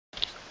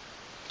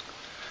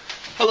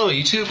Hello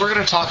YouTube, we're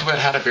going to talk about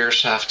how to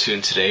Bareshaft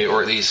tune today,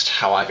 or at least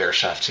how I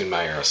Bareshaft tune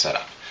my arrow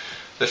setup.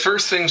 The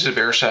first thing to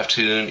Bareshaft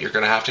tune, you're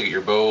going to have to get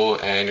your bow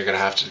and you're going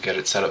to have to get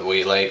it set up the way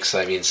you like, so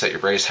that means set your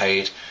brace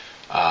height,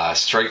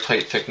 strike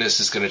plate thickness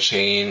is going to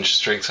change,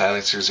 strike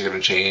silencers are going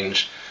to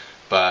change,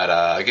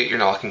 but get your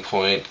knocking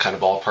point kind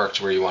of ballpark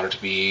to where you want it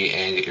to be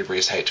and get your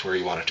brace height to where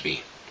you want it to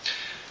be.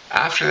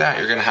 After that,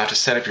 you're going to have to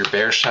set up your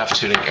Bareshaft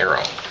tuning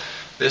arrow.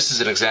 This is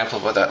an example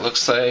of what that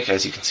looks like.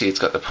 As you can see, it's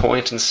got the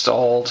point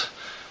installed,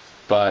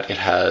 but it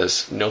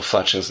has no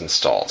fletchings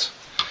installed.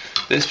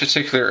 This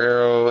particular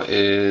arrow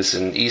is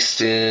an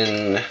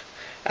Easton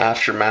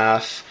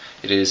Aftermath.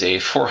 It is a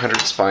 400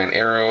 spine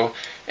arrow,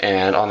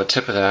 and on the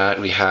tip of that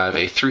we have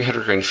a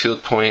 300 grain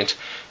field point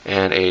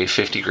and a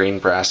 50 grain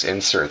brass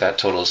insert. That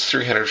totals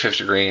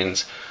 350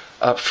 grains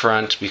up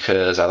front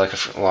because I like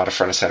a lot of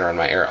front and center on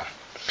my arrow.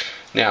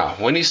 Now,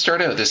 when you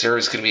start out, this arrow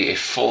is going to be a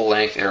full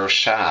length arrow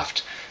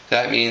shaft.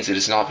 That means it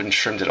has not been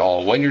trimmed at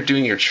all. When you're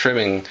doing your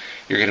trimming,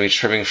 you're going to be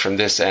trimming from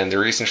this end. The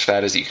reason for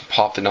that is that you can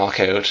pop the knock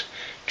out,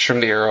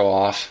 trim the arrow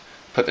off,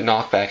 put the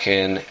knock back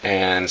in,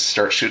 and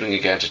start shooting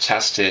again to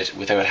test it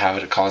without having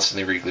to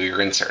constantly reglue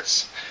your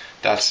inserts.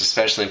 That's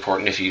especially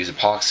important if you use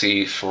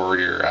epoxy for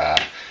your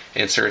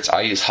inserts.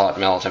 I use hot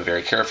melt. I'm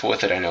very careful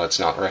with it. I know it's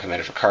not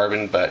recommended for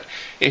carbon, but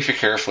if you're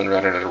careful and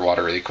run it under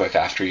water really quick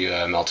after you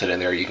melt it in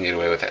there, you can get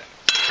away with it.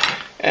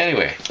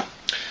 Anyway,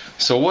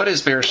 so what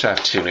is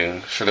Bareshaft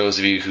tuning, for those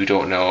of you who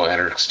don't know and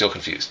are still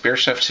confused?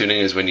 Bareshaft tuning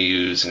is when you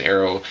use an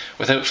arrow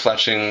without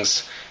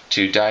fletchings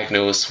to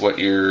diagnose what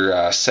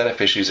your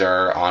setup issues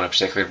are on a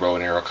particular bow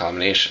and arrow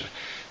combination.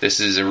 This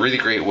is a really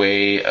great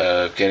way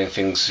of getting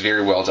things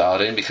very well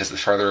dialed in, because the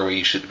farther away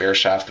you shoot the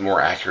Bareshaft, the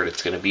more accurate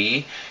it's going to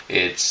be.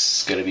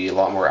 It's going to be a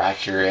lot more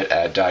accurate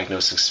at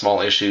diagnosing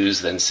small issues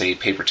than, say,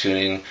 paper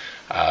tuning,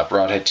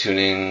 broadhead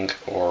tuning,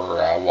 or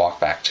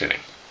walkback tuning.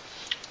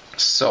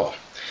 So,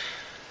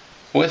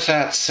 with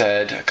that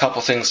said, a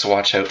couple things to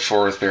watch out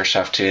for with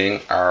Bareshaft tuning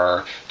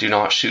are: do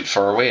not shoot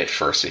far away at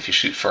first. If you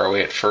shoot far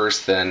away at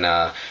first, then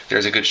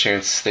there's a good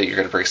chance that you're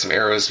going to break some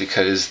arrows,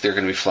 because they're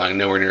going to be flying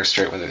nowhere near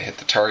straight when they hit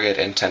the target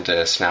and tend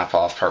to snap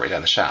off partway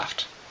down the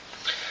shaft.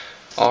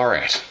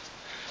 Alright,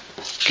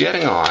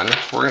 getting on,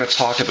 we're going to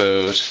talk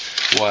about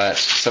what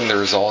some of the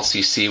results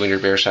you see when you're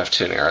Bareshaft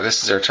tuning are.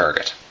 This is our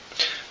target.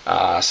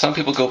 Some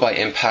people go by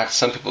impact,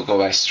 some people go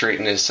by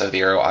straightness of the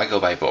arrow. I go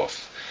by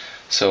both.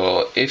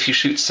 So if you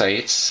shoot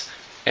sights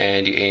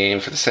and you aim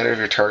for the center of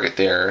your target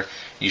there,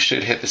 you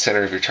should hit the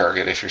center of your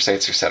target if your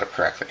sights are set up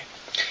correctly.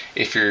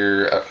 If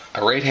you're a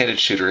right-handed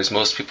shooter, as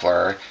most people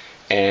are,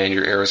 and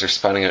your arrows are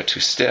spinning out too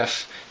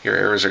stiff, your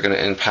arrows are going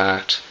to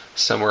impact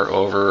somewhere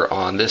over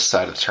on this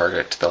side of the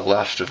target to the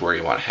left of where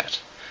you want to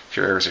hit. If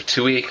your arrows are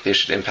too weak, they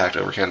should impact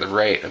over here on the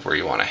right of where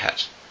you want to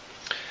hit.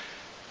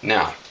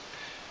 Now,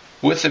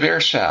 with the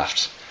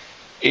Bareshaft,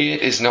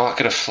 it is not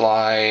going to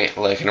fly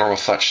like a normal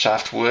fletched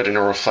shaft would. A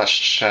normal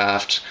fletched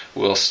shaft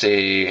will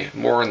stay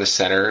more in the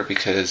center,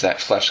 because that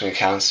fletching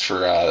accounts for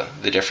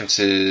the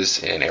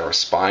differences in arrow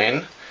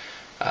spine.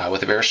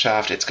 With a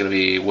Bareshaft, it's going to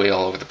be way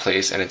all over the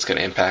place, and it's going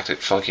to impact at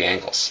funky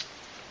angles.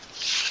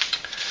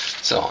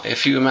 So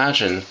if you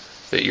imagine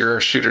that you're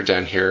a shooter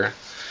down here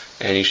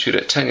and you shoot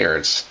at 10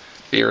 yards,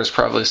 the arrow is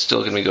probably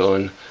still going to be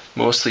going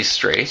mostly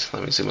straight.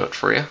 Let me zoom out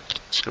for you.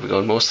 It's going to be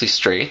going mostly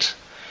straight.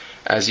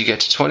 As you get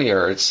to 20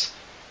 yards,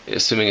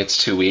 assuming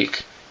it's too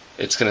weak,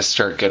 it's going to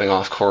start getting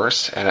off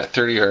course, and at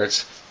 30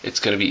 yards,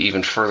 it's going to be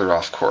even further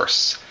off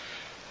course.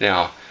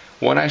 Now,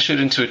 when I shoot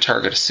into a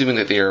target, assuming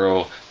that the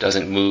arrow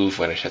doesn't move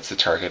when it hits the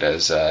target,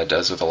 as it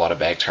does with a lot of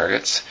bag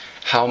targets,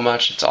 how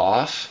much it's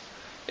off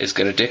is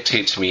going to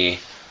dictate to me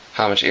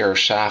how much arrow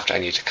shaft I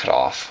need to cut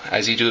off.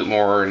 As you do it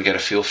more and get a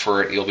feel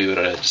for it, you'll be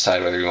able to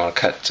decide whether you want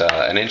to cut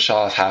an inch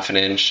off, half an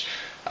inch,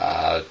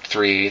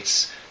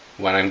 3/8.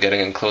 When I'm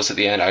getting in close at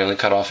the end, I only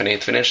cut off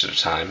 1/8 of an inch at a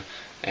time,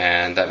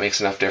 and that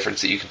makes enough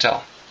difference that you can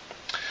tell.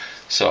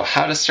 So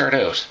how to start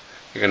out?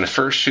 You're going to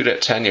first shoot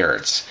at 10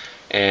 yards,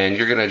 and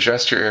you're going to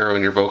adjust your arrow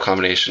and your bow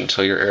combination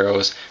until your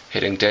arrow's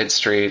hitting dead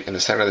straight in the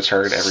center of the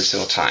target every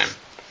single time.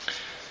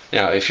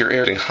 Now, if your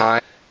arrow is hitting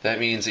high, that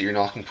means that your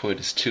knocking point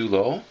is too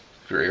low.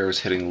 If your arrow is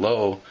hitting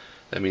low,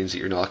 that means that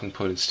your knocking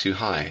point is too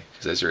high,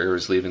 because as your arrow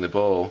is leaving the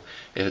bow,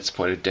 if it's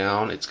pointed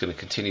down, it's going to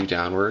continue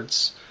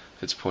downwards.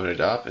 If it's pointed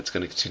up, it's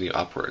going to continue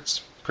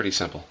upwards. Pretty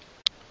simple.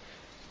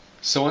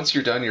 So once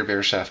you're done your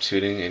Bareshaft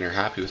tuning and you're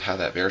happy with how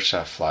that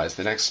Bareshaft flies,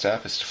 the next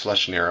step is to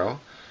fletch an arrow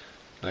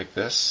like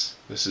this.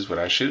 This is what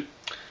I shoot.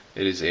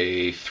 It is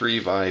a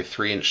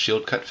 3x3 inch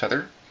shield cut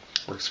feather.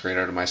 Works great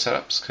out of my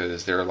setups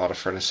because they're a lot of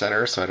front and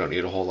center, so I don't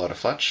need a whole lot of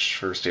fletch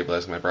for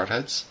stabilizing my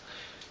broadheads.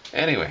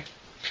 Anyway,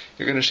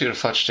 you're going to shoot a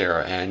fletched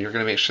arrow, and you're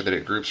going to make sure that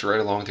it groups right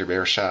along with your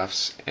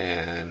Bareshafts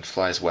and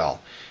flies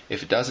well.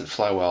 If it doesn't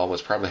fly well,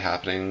 what's probably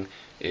happening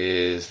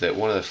is that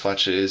one of the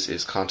fletches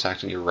is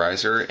contacting your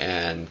riser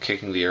and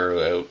kicking the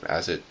arrow out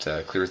as it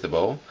clears the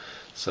bow.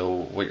 So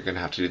what you're going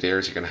to have to do there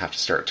is you're going to have to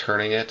start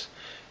turning it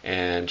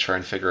and try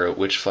and figure out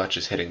which fletch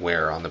is hitting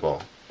where on the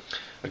bow.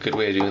 A good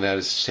way of doing that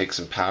is to take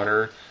some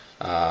powder,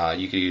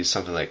 You could use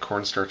something like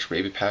cornstarch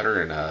baby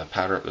powder and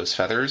powder up those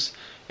feathers,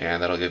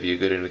 and that'll give you a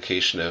good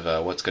indication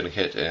of what's going to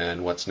hit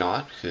and what's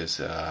not, because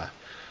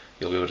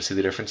you'll be able to see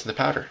the difference in the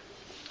powder.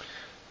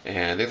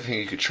 And the other thing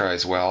you could try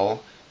as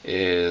well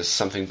is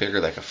something bigger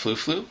like a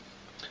flu.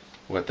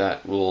 What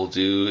that will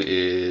do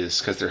is,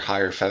 because they're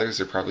higher feathers,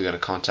 they're probably going to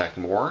contact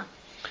more,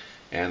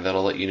 and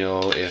that'll let you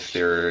know if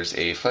there's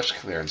a flesh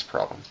clearance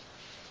problem.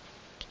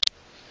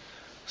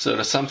 So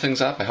to sum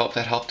things up, I hope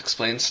that helped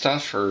explain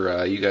stuff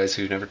for you guys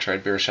who've never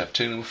tried Bareshaft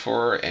tuning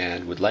before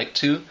and would like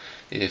to.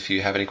 If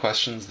you have any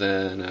questions,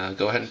 then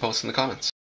go ahead and post in the comments.